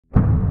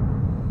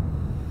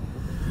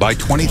By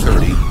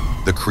 2030,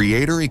 the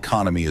creator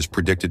economy is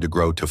predicted to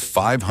grow to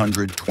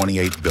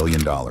 $528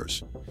 billion.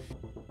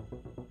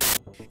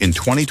 In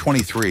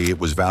 2023, it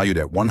was valued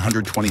at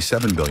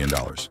 $127 billion.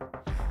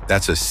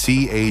 That's a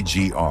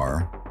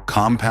CAGR,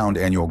 compound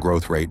annual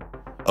growth rate,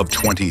 of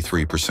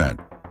 23%.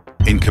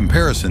 In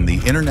comparison,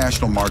 the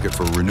international market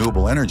for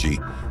renewable energy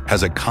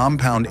has a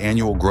compound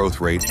annual growth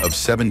rate of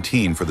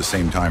 17 for the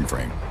same time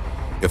frame.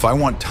 If I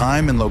want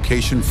time and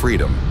location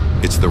freedom,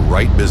 it's the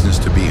right business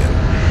to be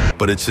in,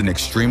 but it's an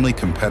extremely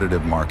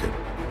competitive market.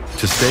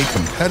 To stay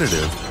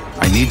competitive,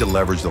 I need to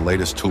leverage the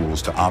latest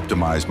tools to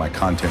optimize my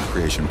content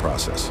creation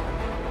process.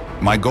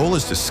 My goal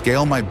is to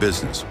scale my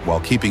business while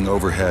keeping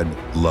overhead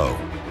low.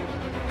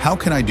 How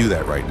can I do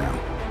that right now?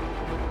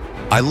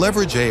 I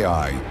leverage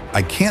AI.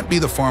 I can't be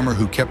the farmer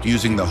who kept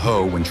using the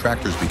hoe when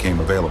tractors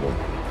became available.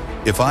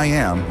 If I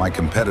am, my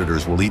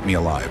competitors will eat me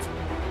alive.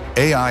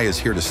 AI is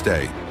here to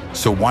stay,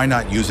 so why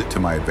not use it to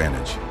my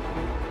advantage?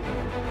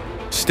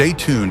 Stay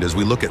tuned as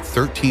we look at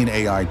 13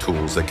 AI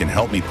tools that can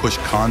help me push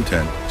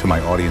content to my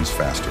audience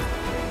faster.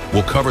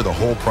 We'll cover the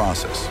whole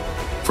process,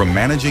 from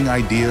managing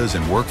ideas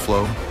and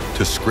workflow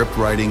to script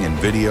writing and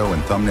video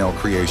and thumbnail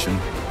creation,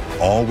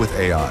 all with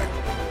AI.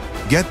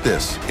 Get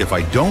this, if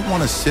I don't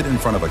want to sit in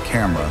front of a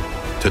camera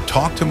to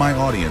talk to my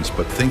audience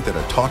but think that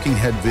a talking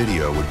head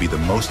video would be the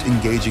most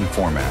engaging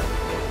format,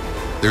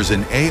 there's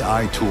an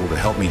AI tool to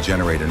help me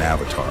generate an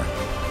avatar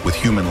with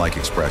human-like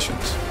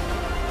expressions.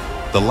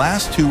 The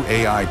last two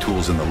AI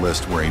tools in the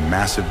list were a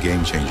massive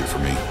game changer for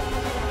me.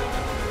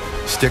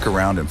 Stick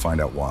around and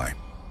find out why.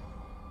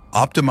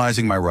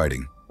 Optimizing my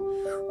writing.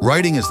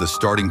 Writing is the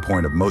starting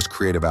point of most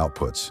creative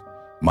outputs.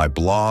 My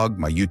blog,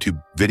 my YouTube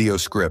video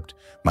script,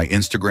 my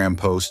Instagram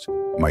post,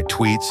 my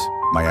tweets,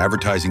 my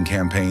advertising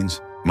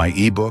campaigns, my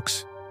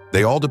ebooks,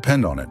 they all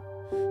depend on it.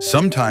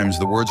 Sometimes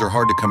the words are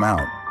hard to come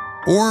out,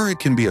 or it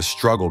can be a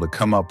struggle to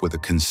come up with a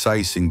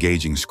concise,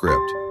 engaging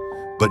script.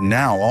 But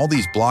now all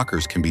these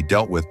blockers can be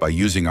dealt with by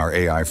using our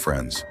AI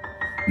friends.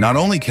 Not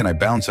only can I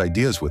bounce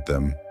ideas with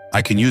them,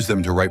 I can use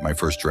them to write my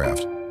first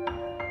draft.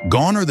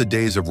 Gone are the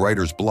days of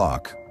writer's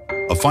block.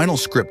 A final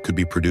script could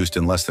be produced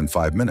in less than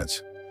 5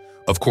 minutes.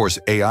 Of course,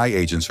 AI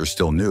agents are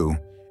still new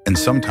and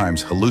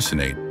sometimes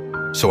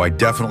hallucinate, so I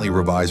definitely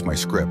revise my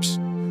scripts.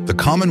 The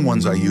common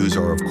ones I use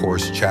are, of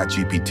course,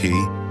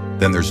 ChatGPT,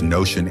 then there's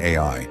Notion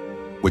AI,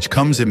 which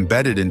comes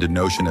embedded into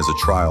Notion as a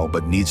trial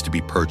but needs to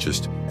be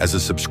purchased as a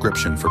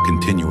subscription for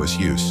continuous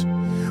use.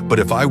 But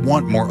if I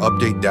want more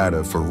update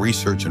data for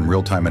research and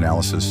real-time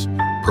analysis,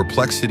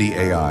 Perplexity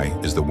AI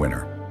is the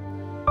winner.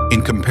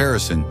 In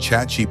comparison,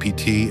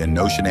 ChatGPT and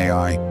Notion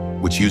AI,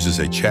 which uses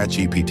a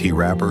ChatGPT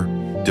wrapper,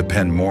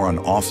 depend more on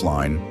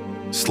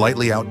offline,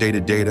 slightly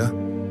outdated data,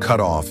 cut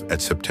off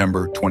at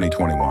September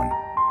 2021.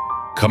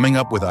 Coming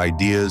up with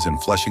ideas and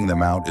fleshing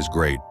them out is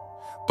great,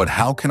 but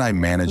how can I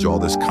manage all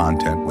this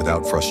content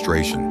without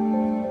frustration?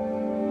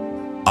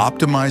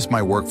 Optimize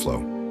my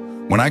workflow.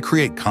 When I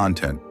create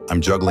content, I'm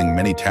juggling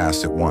many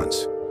tasks at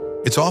once.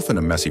 It's often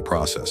a messy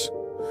process.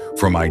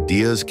 From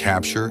ideas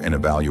capture and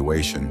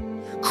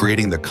evaluation,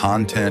 creating the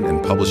content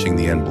and publishing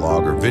the end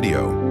blog or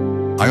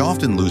video, I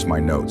often lose my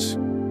notes.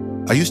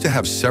 I used to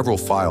have several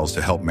files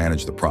to help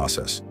manage the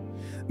process.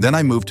 Then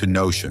I moved to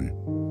Notion,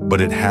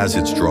 but it has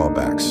its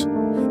drawbacks,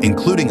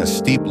 including a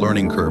steep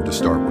learning curve to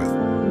start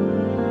with.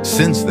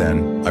 Since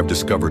then, I've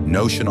discovered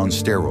Notion on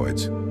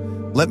steroids.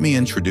 Let me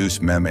introduce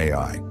Mem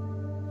AI.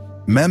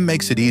 Mem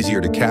makes it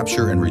easier to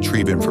capture and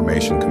retrieve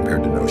information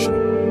compared to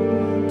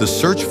Notion. The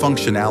search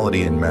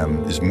functionality in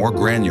Mem is more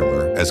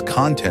granular as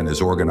content is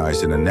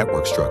organized in a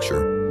network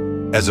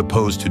structure, as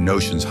opposed to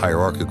Notion's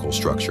hierarchical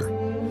structure.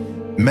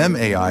 Mem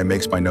AI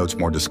makes my notes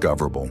more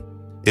discoverable.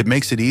 It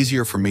makes it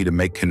easier for me to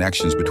make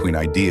connections between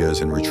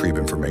ideas and retrieve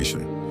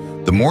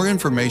information. The more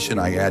information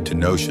I add to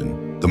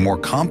Notion, the more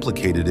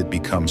complicated it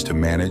becomes to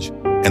manage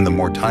and the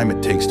more time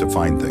it takes to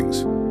find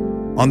things.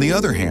 On the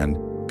other hand,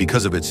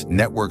 because of its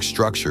network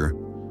structure,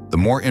 the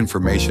more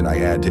information I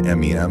add to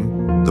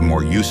MEM, the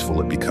more useful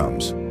it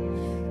becomes.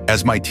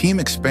 As my team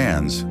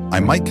expands,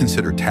 I might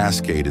consider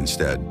Taskade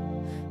instead.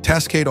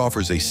 Taskade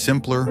offers a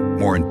simpler,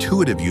 more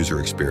intuitive user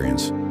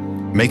experience,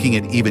 making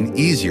it even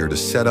easier to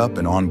set up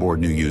and onboard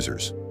new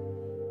users.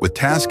 With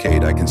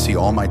Taskade, I can see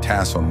all my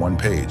tasks on one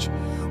page,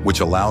 which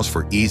allows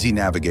for easy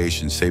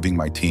navigation, saving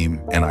my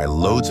team and I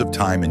loads of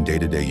time in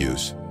day-to-day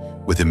use.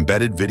 With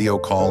embedded video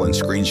call and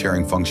screen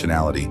sharing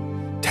functionality,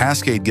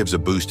 Taskade gives a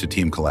boost to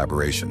team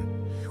collaboration.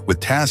 With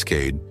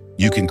Taskade,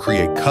 you can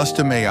create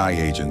custom AI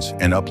agents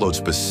and upload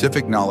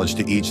specific knowledge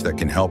to each that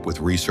can help with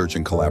research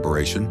and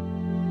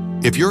collaboration.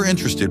 If you're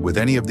interested with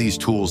any of these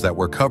tools that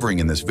we're covering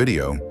in this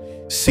video,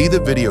 see the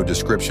video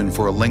description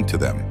for a link to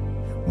them.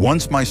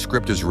 Once my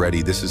script is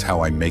ready, this is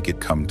how I make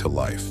it come to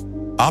life.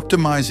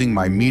 Optimizing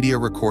my media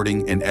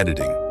recording and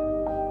editing.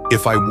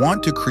 If I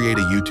want to create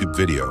a YouTube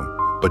video,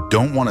 but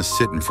don't want to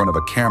sit in front of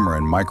a camera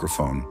and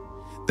microphone,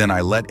 then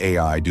I let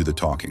AI do the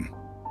talking.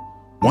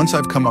 Once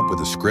I've come up with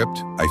a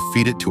script, I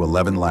feed it to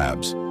 11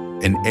 Labs,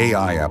 an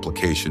AI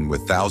application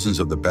with thousands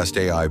of the best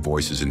AI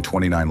voices in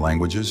 29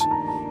 languages,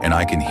 and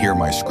I can hear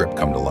my script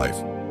come to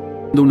life.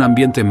 Un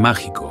ambiente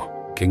mágico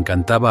que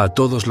encantaba a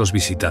todos los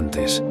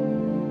visitantes.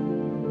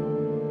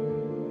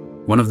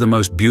 One of the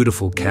most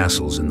beautiful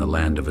castles in the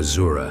land of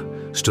Azura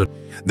stood.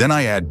 Then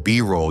I add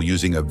B-roll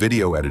using a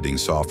video editing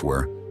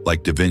software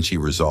like Vinci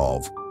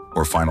Resolve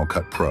or Final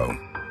Cut Pro.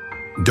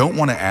 Don't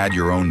want to add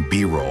your own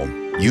B-roll?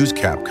 Use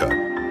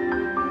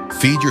Capcut.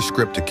 Feed your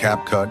script to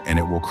Capcut and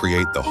it will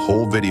create the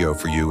whole video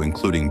for you,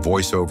 including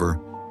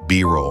voiceover,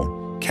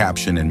 B-roll,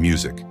 caption, and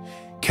music.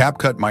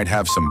 Capcut might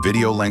have some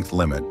video length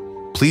limit.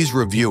 Please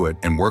review it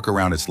and work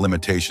around its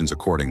limitations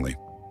accordingly.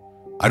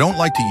 I don't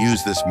like to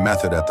use this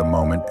method at the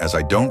moment as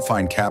I don't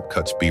find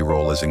Capcut's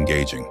B-roll as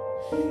engaging.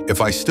 If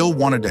I still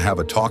wanted to have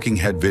a talking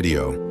head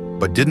video,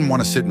 but didn't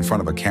want to sit in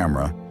front of a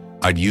camera,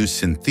 I'd use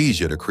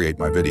Synthesia to create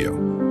my video.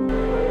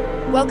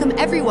 Welcome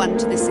everyone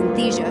to the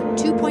Synthesia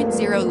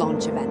 2.0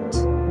 launch event.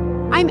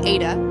 I'm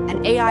Ada,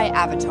 an AI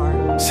avatar.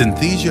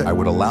 Synthesia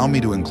would allow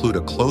me to include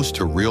a close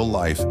to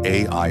real-life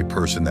AI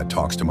person that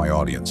talks to my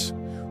audience.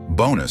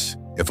 Bonus,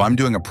 if I'm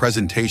doing a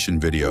presentation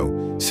video,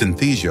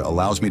 Synthesia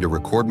allows me to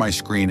record my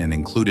screen and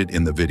include it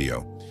in the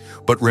video.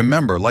 But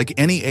remember, like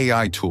any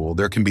AI tool,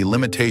 there can be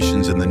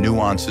limitations in the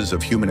nuances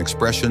of human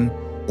expression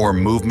or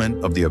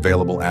movement of the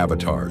available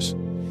avatars.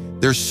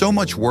 There's so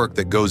much work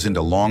that goes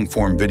into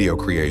long-form video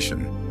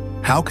creation.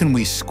 How can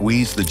we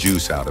squeeze the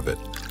juice out of it?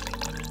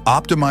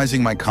 Optimizing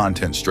my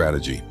content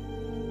strategy.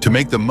 To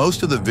make the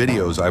most of the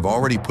videos I've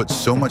already put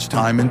so much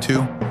time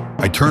into,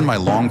 I turn my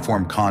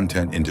long-form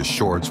content into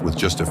shorts with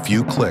just a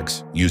few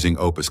clicks using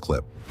Opus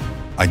Clip.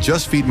 I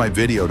just feed my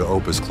video to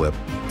Opus Clip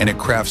and it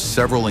crafts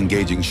several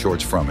engaging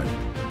shorts from it,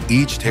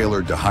 each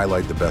tailored to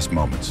highlight the best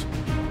moments.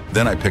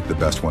 Then I pick the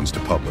best ones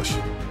to publish.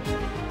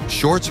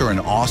 Shorts are an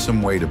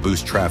awesome way to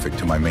boost traffic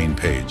to my main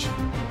page.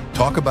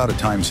 Talk about a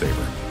time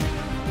saver.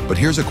 But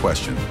here's a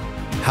question.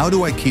 How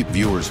do I keep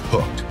viewers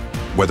hooked,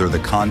 whether the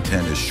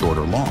content is short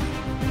or long?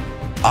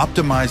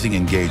 Optimizing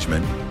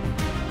engagement.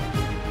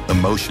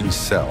 Emotions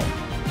sell.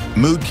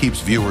 Mood keeps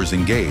viewers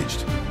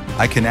engaged.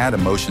 I can add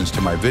emotions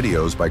to my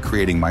videos by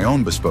creating my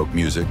own bespoke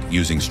music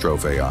using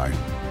Strophe AI.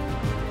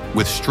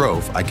 With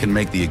Strophe, I can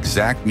make the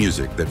exact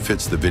music that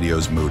fits the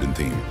video's mood and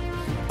theme.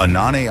 A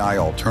non-AI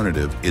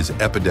alternative is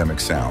Epidemic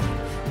Sound,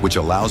 which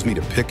allows me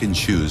to pick and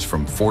choose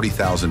from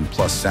 40,000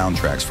 plus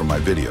soundtracks for my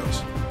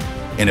videos.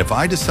 And if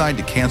I decide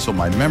to cancel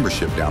my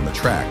membership down the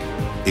track,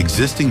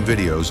 existing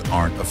videos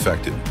aren't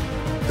affected.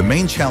 The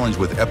main challenge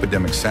with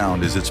Epidemic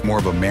Sound is it's more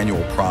of a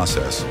manual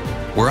process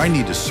where I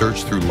need to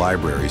search through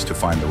libraries to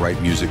find the right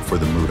music for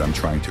the mood I'm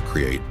trying to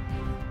create.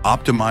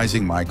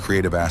 Optimizing my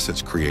creative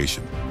assets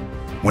creation.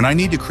 When I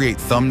need to create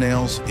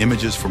thumbnails,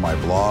 images for my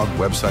blog,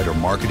 website, or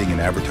marketing and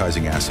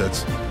advertising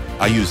assets,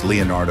 I use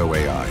Leonardo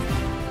AI.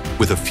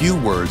 With a few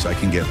words, I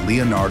can get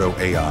Leonardo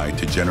AI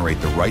to generate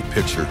the right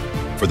picture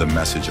for the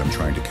message I'm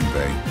trying to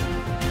convey.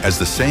 As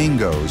the saying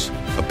goes,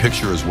 a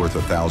picture is worth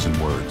 1,000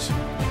 words.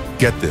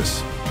 Get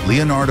this,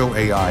 Leonardo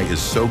AI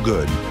is so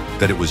good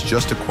that it was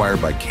just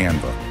acquired by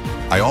Canva.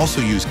 I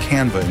also use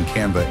Canva and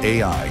Canva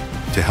AI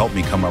to help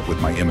me come up with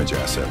my image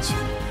assets.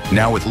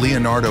 Now with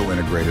Leonardo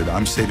integrated,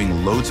 I'm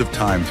saving loads of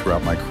time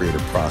throughout my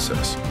creative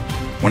process.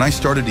 When I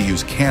started to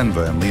use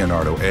Canva and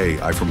Leonardo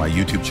AI for my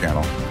YouTube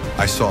channel,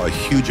 I saw a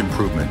huge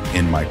improvement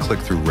in my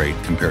click-through rate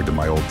compared to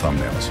my old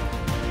thumbnails.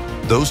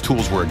 Those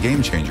tools were a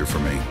game changer for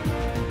me.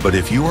 But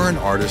if you are an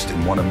artist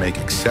and want to make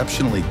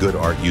exceptionally good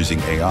art using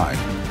AI,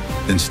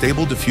 then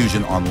Stable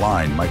Diffusion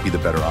Online might be the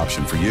better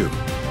option for you.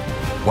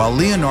 While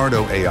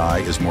Leonardo AI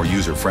is more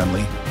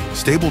user-friendly,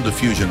 Stable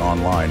Diffusion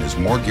Online is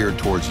more geared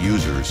towards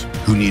users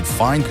who need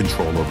fine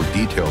control over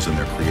details in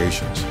their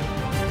creations.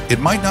 It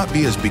might not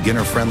be as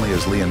beginner-friendly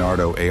as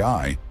Leonardo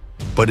AI,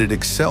 but it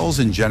excels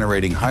in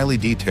generating highly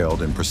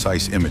detailed and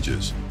precise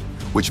images,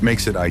 which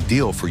makes it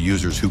ideal for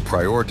users who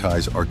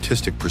prioritize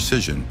artistic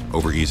precision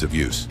over ease of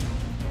use.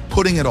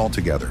 Putting it all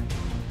together,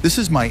 this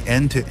is my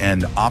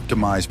end-to-end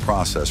optimized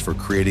process for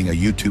creating a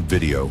YouTube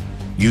video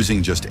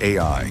using just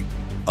AI,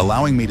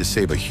 allowing me to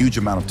save a huge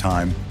amount of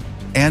time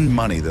and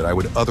money that I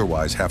would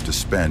otherwise have to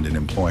spend in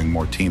employing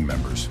more team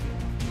members.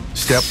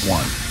 Step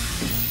 1.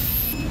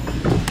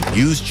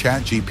 Use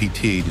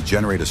ChatGPT to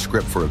generate a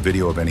script for a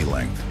video of any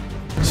length.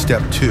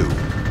 Step 2.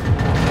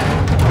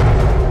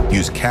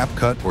 Use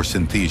Capcut or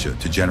Synthesia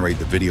to generate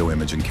the video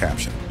image and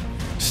caption.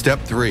 Step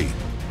 3.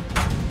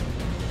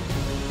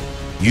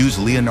 Use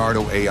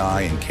Leonardo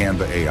AI and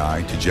Canva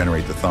AI to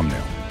generate the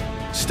thumbnail.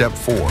 Step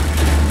 4.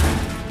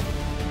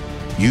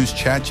 Use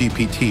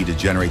ChatGPT to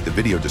generate the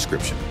video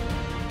description.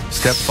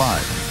 Step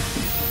 5.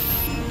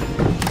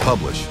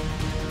 Publish.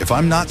 If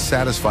I'm not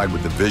satisfied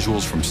with the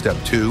visuals from Step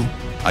 2,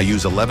 I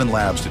use 11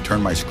 Labs to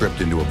turn my script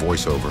into a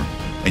voiceover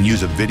and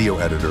use a video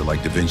editor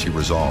like Vinci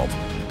Resolve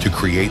to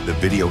create the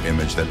video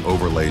image that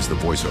overlays the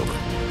voiceover.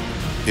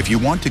 If you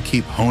want to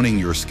keep honing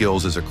your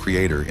skills as a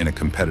creator in a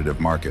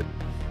competitive market,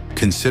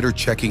 consider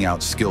checking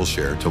out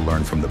Skillshare to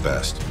learn from the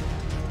best.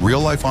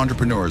 Real-life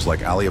entrepreneurs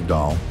like Ali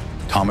Abdal,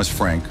 Thomas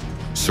Frank,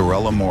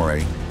 Sorella More,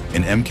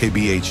 and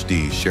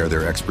MKBHD share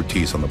their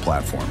expertise on the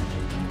platform.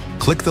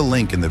 Click the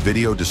link in the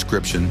video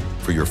description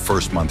for your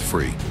first month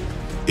free.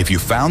 If you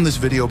found this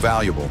video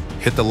valuable,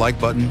 hit the like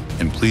button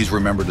and please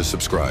remember to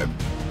subscribe.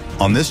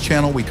 On this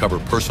channel, we cover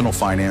personal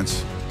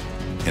finance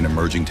and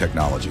emerging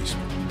technologies.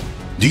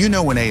 Do you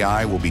know when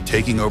AI will be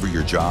taking over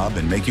your job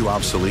and make you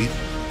obsolete?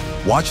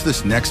 Watch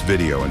this next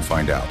video and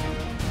find out.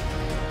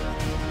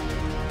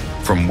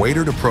 From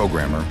waiter to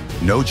programmer,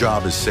 no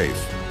job is safe.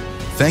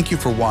 Thank you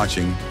for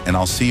watching, and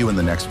I'll see you in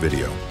the next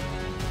video.